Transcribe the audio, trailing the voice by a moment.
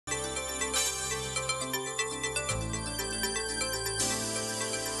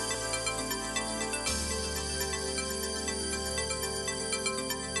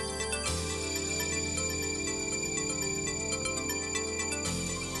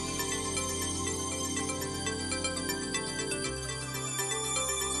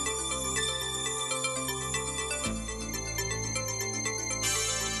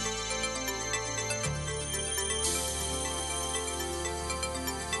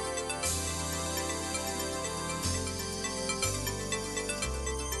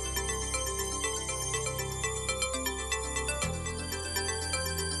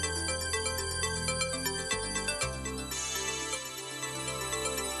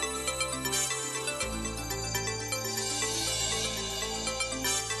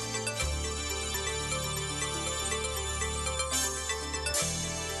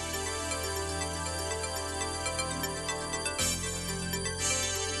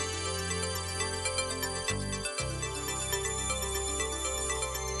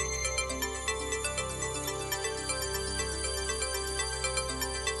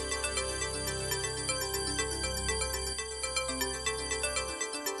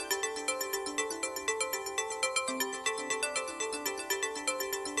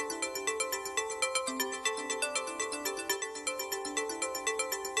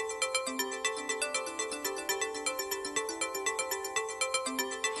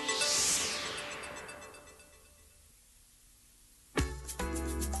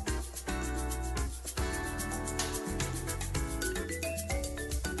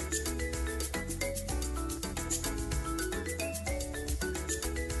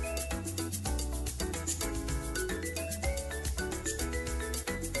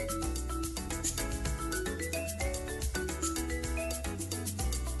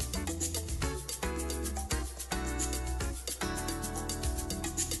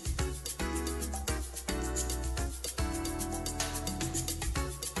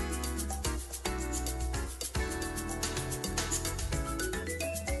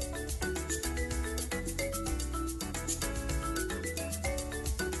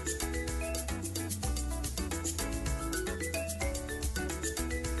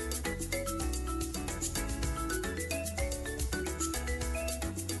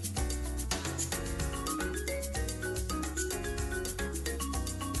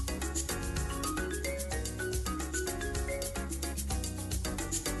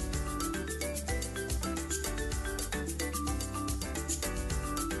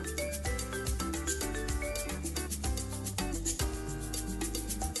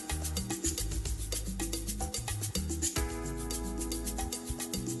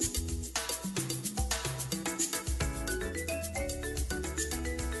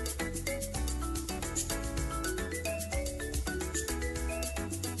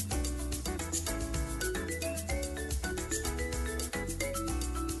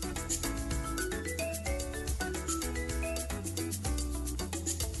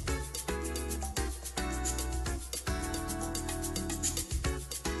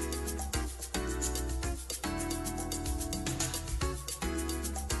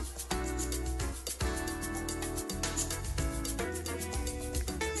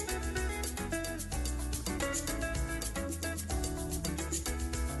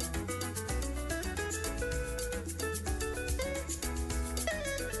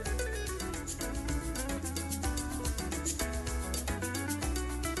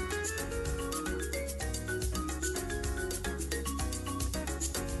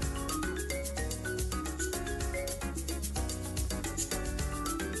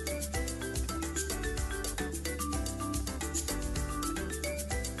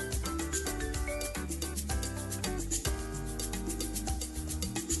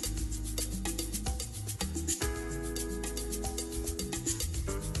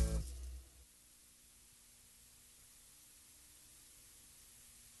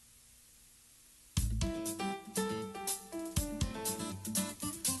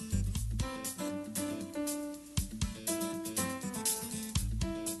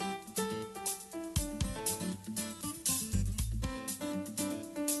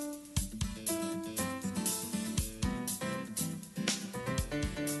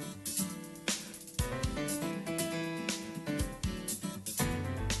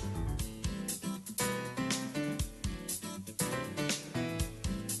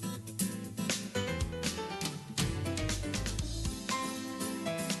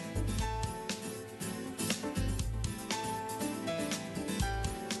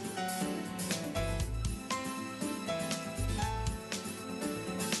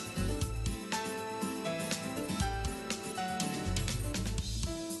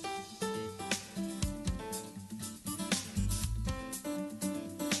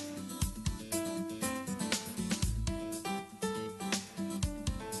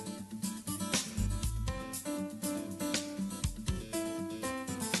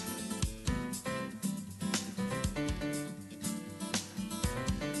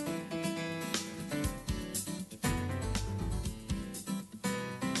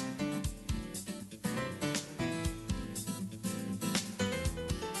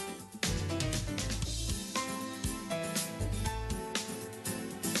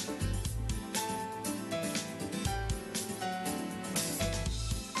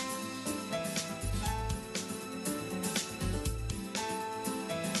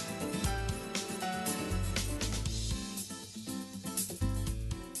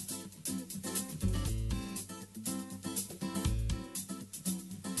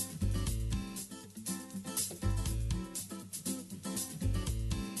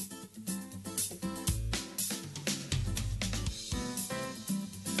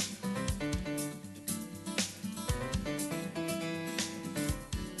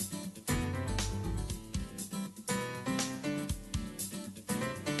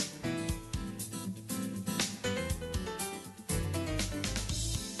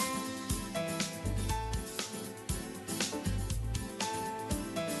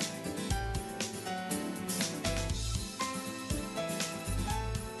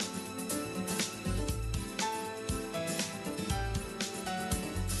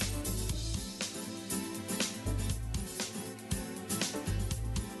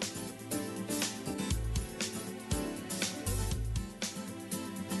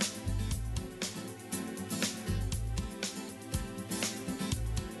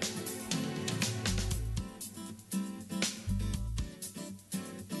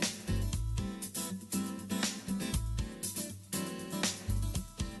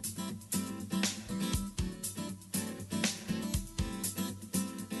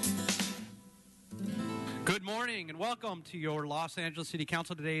morning and welcome to your Los Angeles City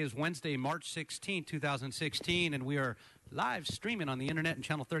Council. Today is Wednesday, March 16, 2016, and we are live streaming on the internet and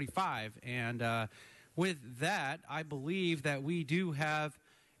Channel 35. And with that, I believe that we do have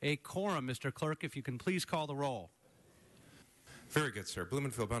a quorum. Mr. Clerk, if you can please call the roll. Very good, sir.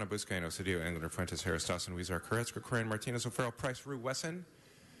 Blumenfield, Bona, Buscaino, Cedillo, Englander, Fuentes, Harris, Dawson, Huizar, Koretz, Corcoran, Martinez, O'Farrell, Price, Rue, Wesson.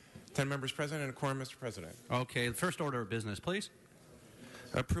 10 members present and a quorum, Mr. President. Okay, the first order of business, please.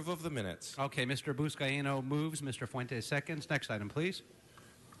 Approval of the minutes. Okay, Mr. Buscaino moves, Mr. Fuentes seconds. Next item, please.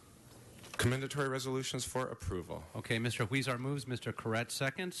 Commendatory resolutions for approval. Okay, Mr. Huizar moves, Mr. Koretz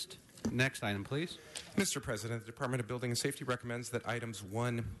seconds. Next item, please. Mr. President, the Department of Building and Safety recommends that items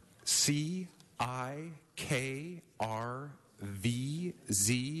 1C, I, K, R, V,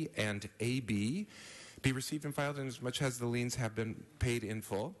 Z, and AB be received and filed inasmuch as the liens have been paid in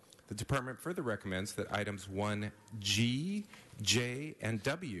full. The Department further recommends that items 1G, J, and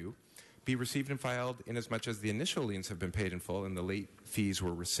W be received and filed inasmuch as the initial liens have been paid in full and the late fees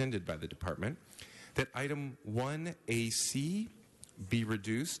were rescinded by the Department. That item 1AC be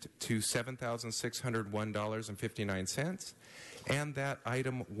reduced to $7,601.59, and that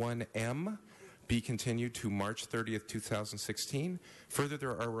item 1M be continued to March 30th, 2016. Further,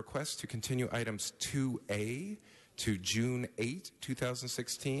 there are requests to continue items 2A to June 8,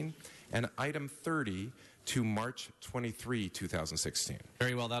 2016, and item 30 to March 23, 2016.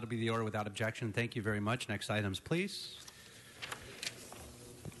 Very well, that'll be the order without objection. Thank you very much. Next items, please.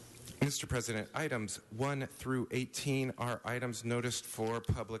 Mr. President, items 1 through 18 are items noticed for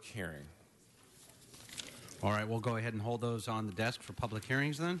public hearing. All right, we'll go ahead and hold those on the desk for public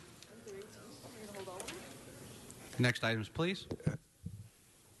hearings then. Next items, please.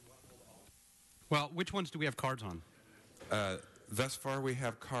 Well, which ones do we have cards on? Thus far, we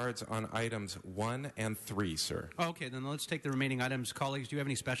have cards on items 1 and 3, sir. Okay, then let's take the remaining items. Colleagues, do you have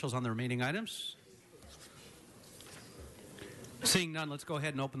any specials on the remaining items? Seeing none, let's go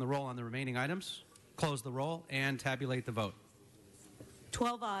ahead and open the roll on the remaining items, close the roll, and tabulate the vote.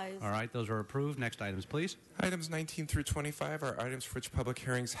 12 ayes. All right, those are approved. Next items, please. Items 19 through 25 are items for which public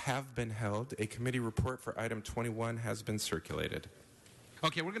hearings have been held. A committee report for item 21 has been circulated.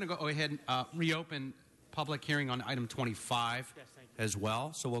 Okay, we're going to go ahead and reopen public hearing on item 25 as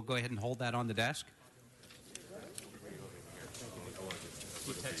well. So we'll go ahead and hold that on the desk.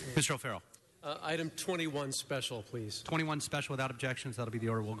 Mr. O'Farrell. Item 21 special, please. 21 special without objections. That'll be the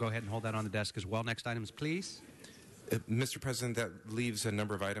order. We'll go ahead and hold that on the desk as well. Next items, please. Mr. President, that leaves a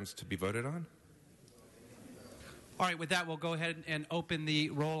number of items to be voted on. All right, with that, we'll go ahead and open the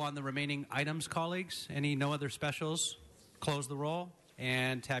roll on the remaining items, colleagues. No other specials? Close the roll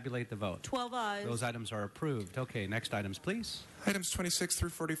and tabulate the vote. 12 ayes. Those items are approved. Okay, next items, please. Items 26 through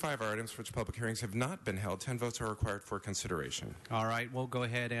 45 are items for which public hearings have not been held. 10 votes are required for consideration. All right, we'll go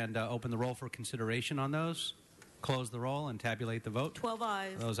ahead and open the roll for consideration on those. Close the roll and tabulate the vote. 12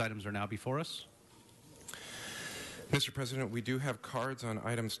 ayes. Those items are now before us. Mr. President, we do have cards on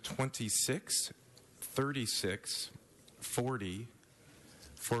items 26, 36, 40,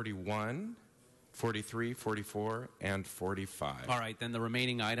 41, 43, 44, and 45. All right, then the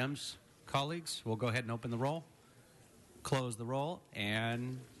remaining items, colleagues, we'll go ahead and open the roll, close the roll,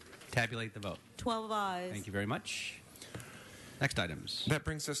 and tabulate the vote. 12 ayes. Thank you very much. Next items. That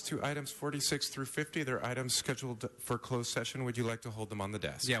brings us to items 46 through 50. They're items scheduled for closed session. Would you like to hold them on the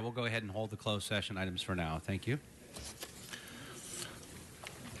desk? Yeah, we'll go ahead and hold the closed session items for now. Thank you.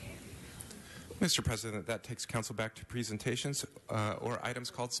 Mr. President, that takes council back to presentations or items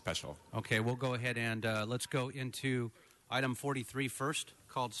called special. Okay, we'll go ahead and let's go into item 43 first,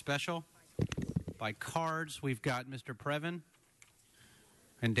 called special. By cards, we've got Mr. Previn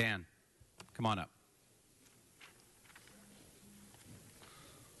and Dan. Come on up.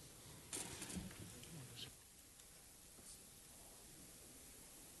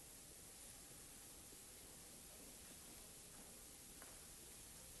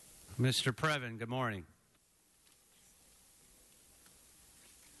 Mr. Previn, good morning.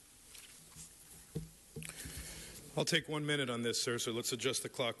 I'll take 1 minute on this, sir, so let's adjust the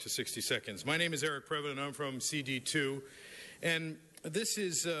clock to 60 seconds. My name is Eric Previn, and I'm from CD2. And this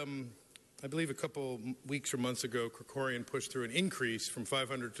is, I believe a couple weeks or months ago, Krikorian pushed through an increase from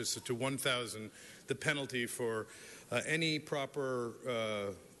 500 to 1,000, the penalty for any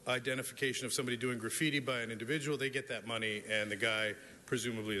proper identification of somebody doing graffiti by an individual. They get that money, and the guy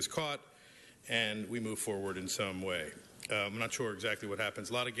presumably is caught, and we move forward in some way. I'm not sure exactly what happens.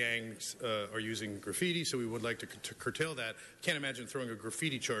 A lot of gangs are using graffiti, so we would like to curtail that. Can't imagine throwing a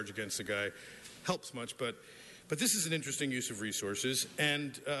graffiti charge against a guy helps much, but But this is an interesting use of resources,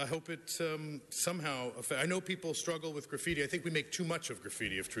 and I hope it somehow I know people struggle with graffiti. I think we make too much of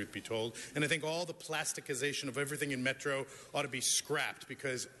graffiti, if truth be told, and I think all the plasticization of everything in Metro ought to be scrapped,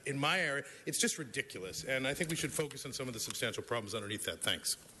 because in my area, it's just ridiculous, and I think we should focus on some of the substantial problems underneath that.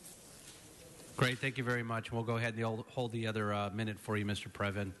 Thanks. Great, thank you very much. We'll go ahead and hold the other minute for you, Mr.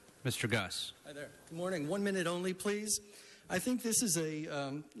 Previn. Mr. Gus. Hi there. Good morning. 1 minute only, please. I think this is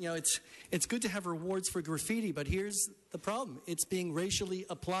it's good to have rewards for graffiti, but here's the problem. It's being racially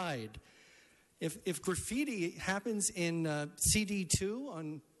applied. If graffiti happens in CD2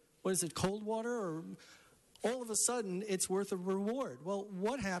 on, what is it, Coldwater, or all of a sudden it's worth a reward. Well,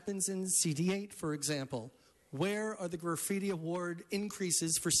 what happens in CD8, for example? Where are the graffiti award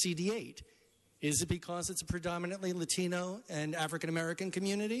increases for CD8? Is it because it's a predominantly Latino and African American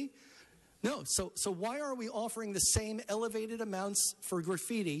community? No. So why are we offering the same elevated amounts for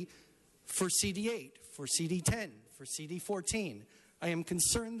graffiti for CD8, for CD10, for CD14? I am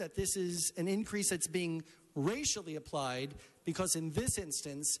concerned that this is an increase that's being racially applied, because in this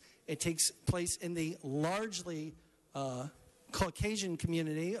instance, it takes place in the largely Caucasian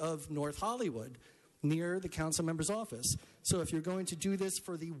community of North Hollywood, near the council member's office. So if you're going to do this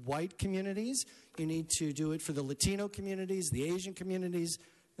for the white communities, you need to do it for the Latino communities, the Asian communities,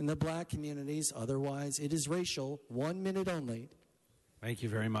 and the black communities. Otherwise, it is racial. 1 minute only. Thank you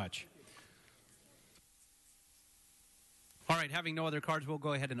very much. All right, having no other cards, we'll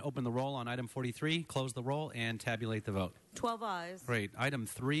go ahead and open the roll on item 43, close the roll, and tabulate the vote. 12 ayes. Great. Item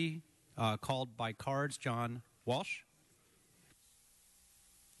 3, called by cards, John Walsh.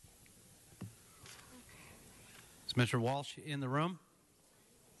 Is Mr. Walsh in the room?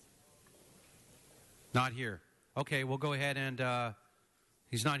 Not here. Okay, we'll go ahead and,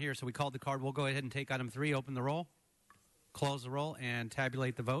 he's not here, so we called the card. We'll go ahead and take item 3, open the roll, close the roll, and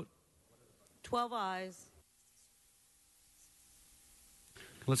tabulate the vote. 12 ayes.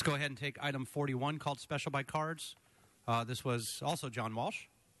 Let's go ahead and take item 41, called special by cards. This was also John Walsh.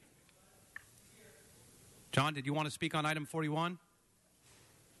 John, did you want to speak on item 41?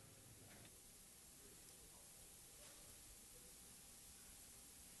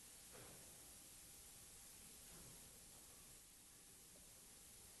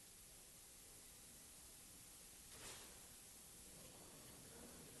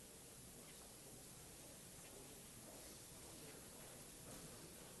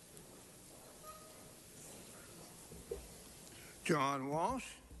 John Walsh,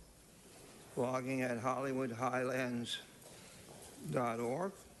 blogging at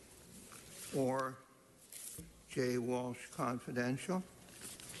HollywoodHighlands.org or J. Walsh Confidential.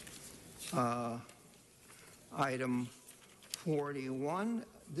 Item 41,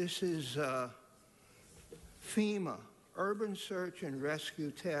 this is FEMA, Urban Search and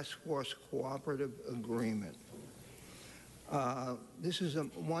Rescue Task Force Cooperative Agreement. This is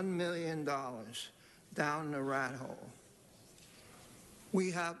 $1 million down the rat hole.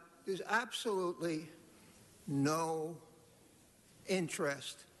 There's absolutely no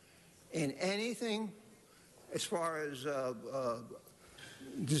interest in anything as far as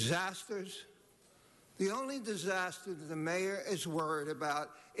disasters. The only disaster that the mayor is worried about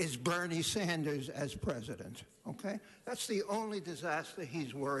is Bernie Sanders as president, okay? That's the only disaster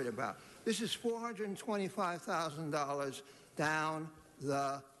he's worried about. This is $425,000 down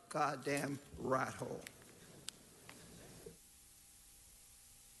the goddamn rat hole.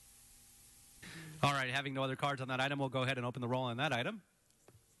 All right, having no other cards on that item, we'll go ahead and open the roll on that item.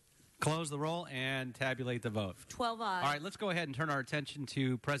 Close the roll and tabulate the vote. 12 ayes. All right, let's go ahead and turn our attention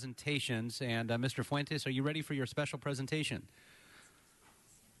to presentations. And Mr. Fuentes, are you ready for your special presentation?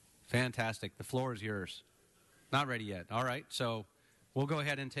 Fantastic. The floor is yours. Not ready yet. All right, so we'll go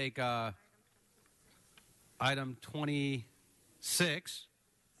ahead and take item 26,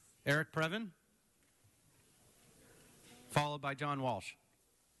 Eric Previn, followed by John Walsh.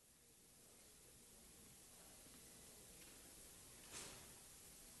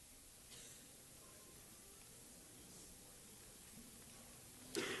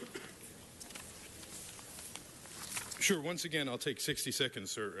 Sure. Once again, I'll take 60 seconds,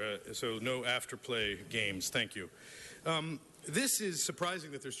 sir. So no afterplay games. Thank you. This is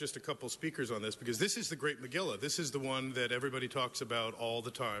surprising that there's just a couple speakers on this, because this is the Great Megillah. This is the one that everybody talks about all the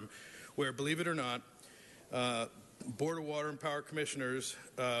time, where, believe it or not, Board of Water and Power Commissioners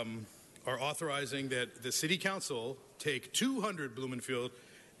are authorizing that the City Council take 200 Bloomingfield,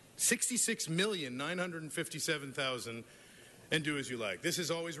 $66,957,000, and do as you like. This is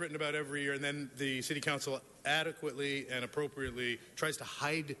always written about every year, and then the City Council adequately and appropriately tries to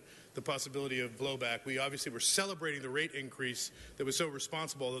hide the possibility of blowback. We obviously were celebrating the rate increase that was so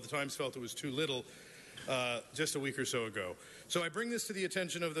responsible that the Times felt it was too little. just a week or so ago. So I bring this to the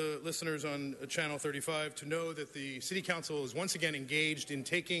attention of the listeners on Channel 35 to know that the City Council is once again engaged in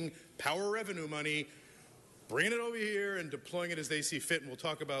taking power revenue money, bringing it over here and deploying it as they see fit. And we'll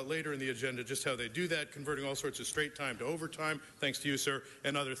talk about later in the agenda just how they do that, converting all sorts of straight time to overtime, thanks to you, sir,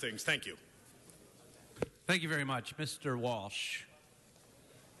 and other things. Thank you. Thank you very much. Mr. Walsh.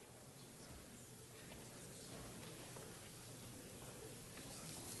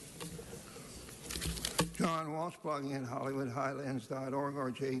 John Walsh, blogging at HollywoodHighlands.org,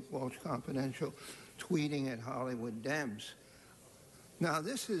 or J. Walsh Confidential, tweeting at Hollywood Dems. Now,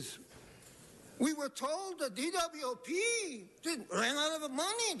 we were told the DWP ran out of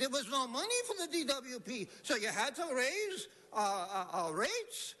money. There was no money for the DWP, so you had to raise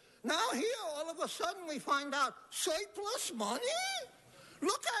rates. Now here, all of a sudden, we find out surplus money?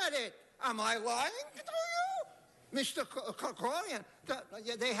 Look at it. Am I lying to you? Mr. Krikorian,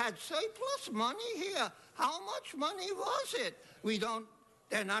 they had surplus money here. How much money was it?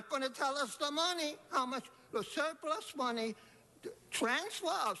 They're not going to tell us the money. How much? The surplus money,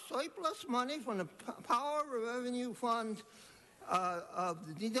 transfer of surplus money from the Power Revenue Fund of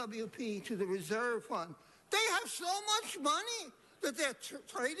the DWP to the Reserve Fund. They have so much money that they're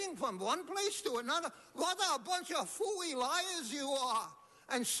trading from one place to another. What a bunch of phooey liars you are.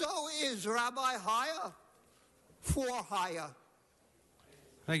 And so is Rabbi Hire. For hire.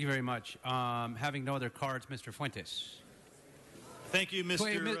 Thank you very much. Having no other cards, Mr. Fuentes. Thank you, Mr.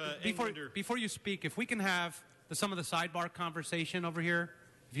 Englander. Before you speak, if we can have some of the sidebar conversation over here,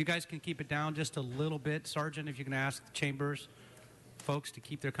 if you guys can keep it down just a little bit, Sergeant, if you can ask the chambers folks to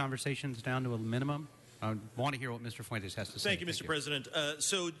keep their conversations down to a minimum. I want to hear what Mr. Fuentes has to say. Thank you, Mr. President.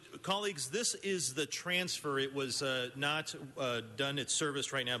 So, colleagues, this is the transfer. It was not done its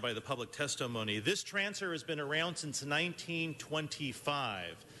service right now by the public testimony. This transfer has been around since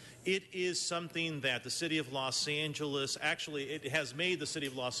 1925. It is something that the City of Los Angeles, actually, it has made the City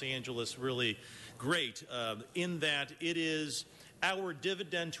of Los Angeles really great in that it is our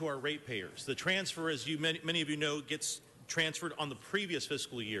dividend to our ratepayers. The transfer, as many of you know, gets transferred on the previous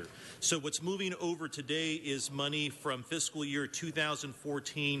fiscal year. So what's moving over today is money from fiscal year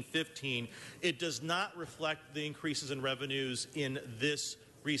 2014-15. It does not reflect the increases in revenues in this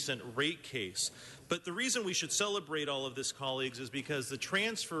recent rate case. But the reason we should celebrate all of this, colleagues, is because the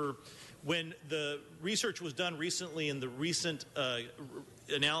transfer, when the research was done recently in the recent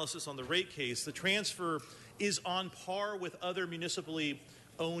analysis on the rate case, the transfer is on par with other municipally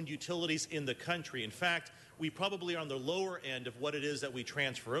owned utilities in the country. In fact, we probably are on the lower end of what it is that we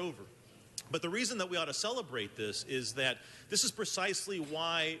transfer over. But the reason that we ought to celebrate this is that this is precisely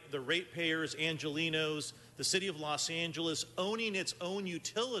why the ratepayers, Angelenos, the City of Los Angeles, owning its own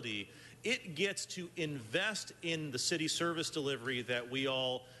utility, it gets to invest in the city service delivery that we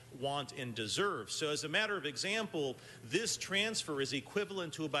all want and deserve. So as a matter of example, this transfer is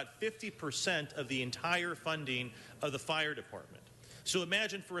equivalent to about 50% of the entire funding of the fire department. So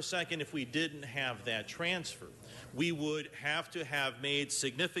imagine for a second if we didn't have that transfer. We would have to have made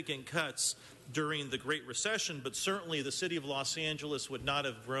significant cuts during the Great Recession, but certainly the City of Los Angeles would not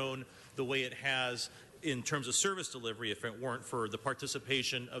have grown the way it has in terms of service delivery if it weren't for the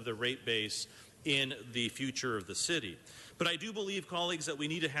participation of the rate base in the future of the city. But I do believe, colleagues, that we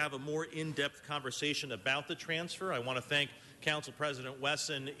need to have a more in-depth conversation about the transfer. I want to thank Council President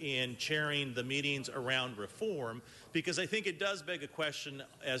Wesson in chairing the meetings around reform, because I think it does beg a question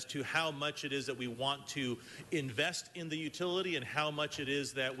as to how much it is that we want to invest in the utility and how much it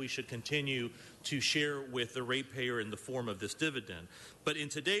is that we should continue to share with the ratepayer in the form of this dividend. But in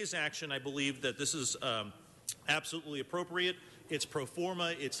today's action, I believe that this is absolutely appropriate. It's pro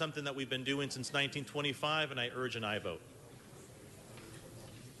forma. It's something that we've been doing since 1925, and I urge an aye vote.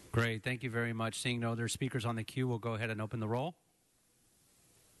 Great. Thank you very much. Seeing no other speakers on the queue, we'll go ahead and open the roll,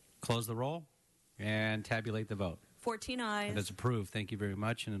 close the roll, and tabulate the vote. 14 ayes. It is approved. Thank you very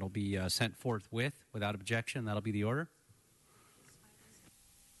much, and it'll be sent forthwith without objection. That'll be the order.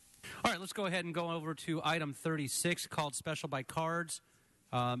 All right, let's go ahead and go over to item 36, called Special by Cards.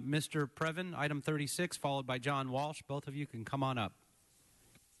 Mr. Previn, item 36, followed by John Walsh. Both of you can come on up.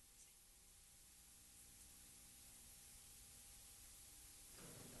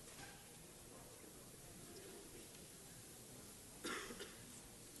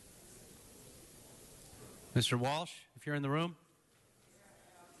 Mr. Walsh, if you're in the room,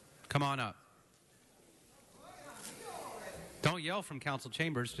 come on up. Don't yell from council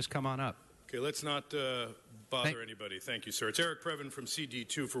chambers. Just come on up. Okay, let's not bother anybody. Thank you, sir. It's Eric Previn from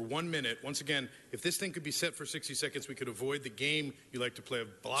CD2 for 1 minute. Once again, if this thing could be set for 60 seconds, we could avoid the game you like to play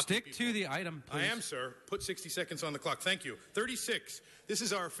of blocking Stick people. to the item, please. I am, sir. Put 60 seconds on the clock. Thank you. 36. This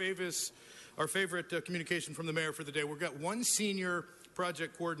is our famous our favorite communication from the mayor for the day. We've got one senior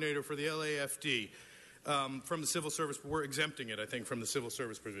project coordinator for the LAFD from the civil service, but we're exempting it, I think, from the civil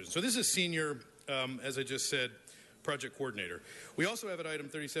service provision. So this is senior, as I just said, project coordinator. We also have at item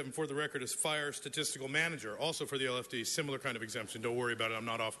 37 for the record as fire statistical manager, also for the LFD, similar kind of exemption. Don't worry about it, I'm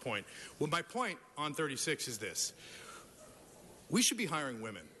not off point. Well, my point on 36 is this. We should be hiring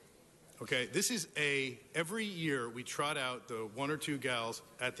women. Okay, this is every year we trot out the one or two gals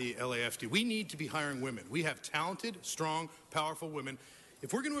at the LAFD. We need to be hiring women. We have talented, strong, powerful women.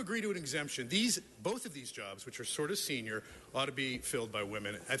 If we're going to agree to an exemption, both of these jobs, which are sort of senior, ought to be filled by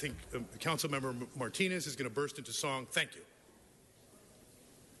women. I think Councilmember Martinez is going to burst into song. Thank you.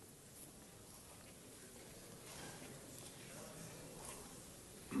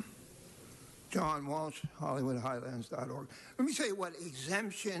 John Walsh, HollywoodHighlands.org. Let me tell you what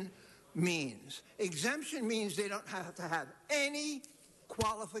exemption means. Exemption means they don't have to have any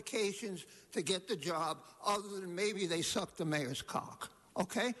qualifications to get the job other than maybe they suck the mayor's cock.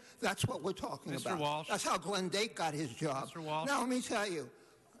 Okay? That's what we're talking about. Mr. Walsh. That's how Glenn Dake got his job. Mr. Walsh. Now, let me tell you,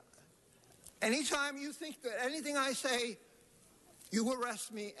 anytime you think that anything I say, you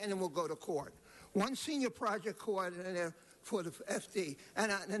arrest me and then we'll go to court. One senior project coordinator for the FD.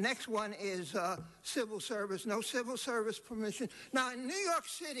 And the next one is civil service. No civil service permission. Now, in New York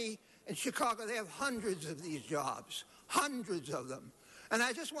City and Chicago, they have hundreds of these jobs. Hundreds of them. And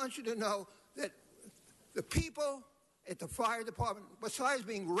I just want you to know that the people at the fire department, besides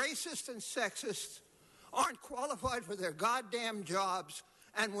being racist and sexist, aren't qualified for their goddamn jobs.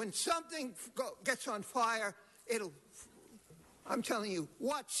 And when something gets on fire, I'm telling you,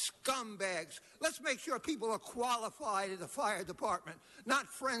 what scumbags. Let's make sure people are qualified at the fire department, not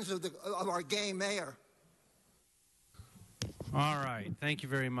friends of our gay mayor. All right. Thank you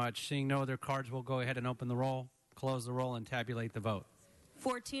very much. Seeing no other cards, we'll go ahead and open the roll, close the roll, and tabulate the vote.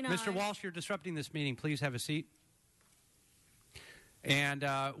 14 ayes. Mr. Walsh, you're disrupting this meeting. Please have a seat. And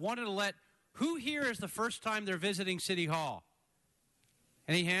wanted to let, who here is the first time they're visiting City Hall?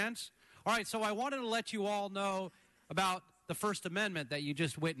 Any hands? All right, so I wanted to let you all know about the First Amendment that you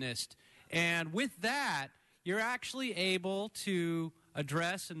just witnessed. And with that, you're actually able to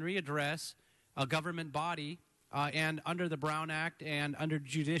address and readdress a government body, and under the Brown Act and under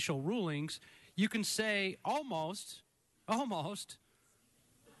judicial rulings, you can say almost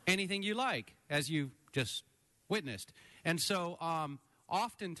anything you like, as you just witnessed. And so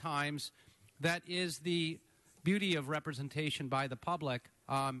oftentimes that is the beauty of representation by the public,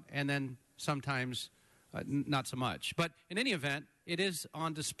 and then sometimes not so much. But in any event, it is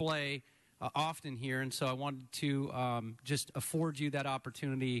on display often here, and so I wanted to just afford you that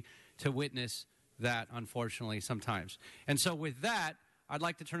opportunity to witness that, unfortunately, sometimes. And so with that, I'd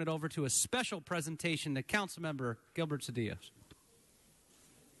like to turn it over to a special presentation to Councilmember Gilbert Cedillos.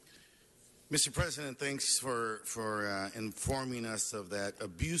 Mr. President, thanks for informing us of that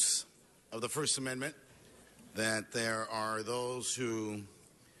abuse of the First Amendment, that there are those who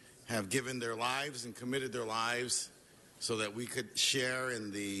have given their lives and committed their lives so that we could share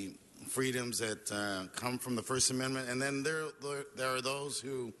in the freedoms that come from the First Amendment. And then there are those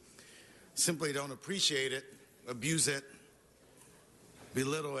who simply don't appreciate it, abuse it,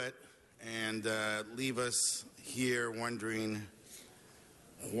 belittle it, and leave us here wondering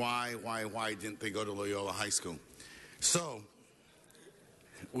why didn't they go to Loyola High School? So,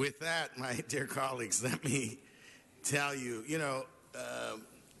 with that, my dear colleagues, let me tell you,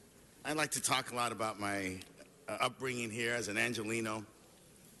 I like to talk a lot about my upbringing here as an Angelino.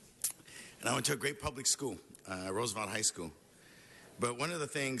 And I went to a great public school, Roosevelt High School. But one of the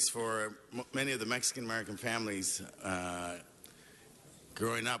things for many of the Mexican-American families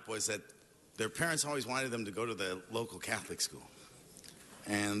growing up was that their parents always wanted them to go to the local Catholic school.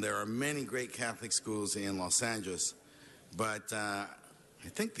 And there are many great Catholic schools in Los Angeles, but I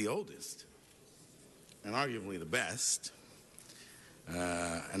think the oldest, and arguably the best,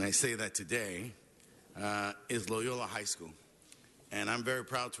 and I say that today, is Loyola High School. And I'm very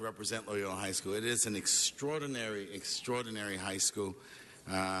proud to represent Loyola High School. It is an extraordinary, extraordinary high school.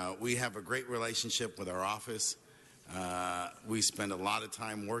 We have a great relationship with our office. We spend a lot of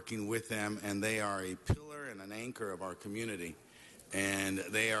time working with them, and they are a pillar and an anchor of our community. And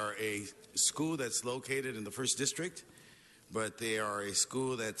they are a school that's located in the 1st District, but they are a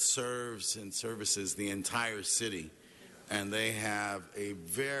school that serves and services the entire city. And they have a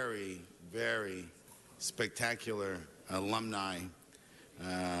very, very spectacular alumni,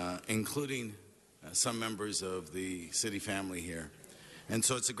 including some members of the city family here. And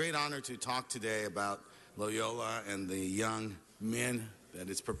so it's a great honor to talk today about Loyola and the young men that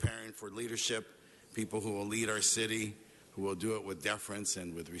it's preparing for leadership, people who will lead our city, who will do it with deference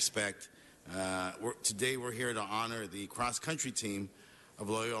and with respect. Today we're here to honor the cross-country team of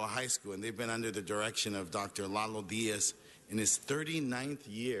Loyola High School, and they've been under the direction of Dr. Lalo Diaz in his 39th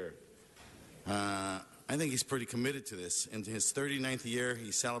year. I think he's pretty committed to this. In his 39th year,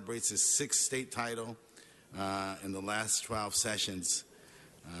 he celebrates his 6th state title in the last 12 sessions.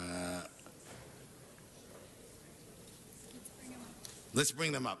 Let's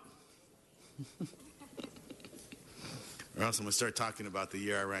bring them up. Or else I'm going to start talking about the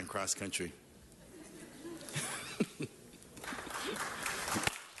year I ran cross country.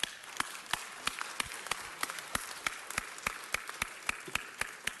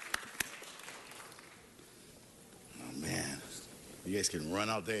 Oh, man. You guys can run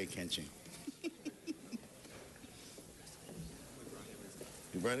all day, can't you?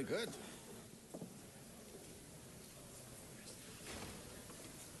 You brought it good.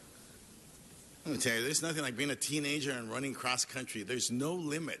 I'm going to tell you, there's nothing like being a teenager and running cross country. There's no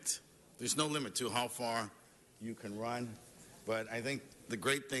limit. There's no limit to how far you can run. But I think the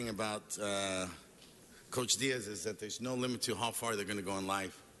great thing about Coach Diaz is that there's no limit to how far they're going to go in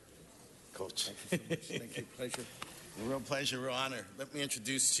life. Coach. Thank you so much. Thank you. Pleasure. Real pleasure, real honor. Let me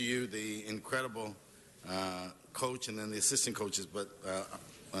introduce to you the incredible coach and then the assistant coaches. But,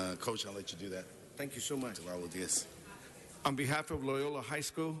 Coach, I'll let you do that. Thank you so much. Lalo Diaz. On behalf of Loyola High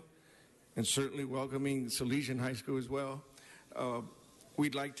School, and certainly welcoming Salesian High School as well,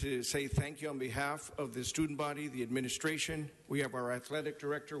 we'd like to say thank you on behalf of the student body, the administration. We have our athletic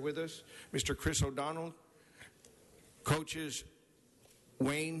director with us, Mr. Chris O'Donnell, coaches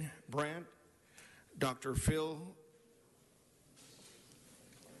Wayne Brandt, Dr. Phil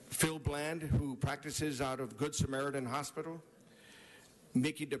Bland, who practices out of Good Samaritan Hospital,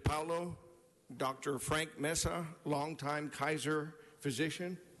 Mickey DePaulo, Dr. Frank Mesa, longtime Kaiser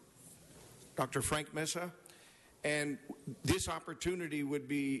physician, Dr. Frank Mesa, and this opportunity would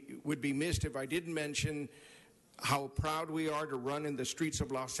be missed if I didn't mention how proud we are to run in the streets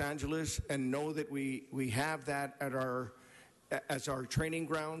of Los Angeles and know that we have that as our training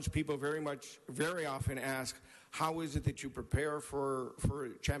grounds. People very often ask, how is it that you prepare for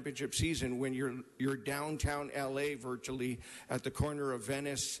championship season when you're downtown LA virtually at the corner of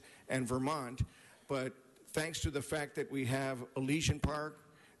Venice and Vermont? But thanks to the fact that we have Elysian Park,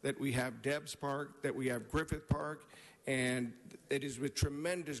 that we have Debs Park, that we have Griffith Park, and it is with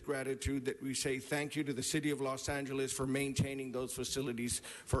tremendous gratitude that we say thank you to the City of Los Angeles for maintaining those facilities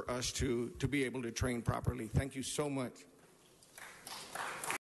for us to be able to train properly. Thank you so much.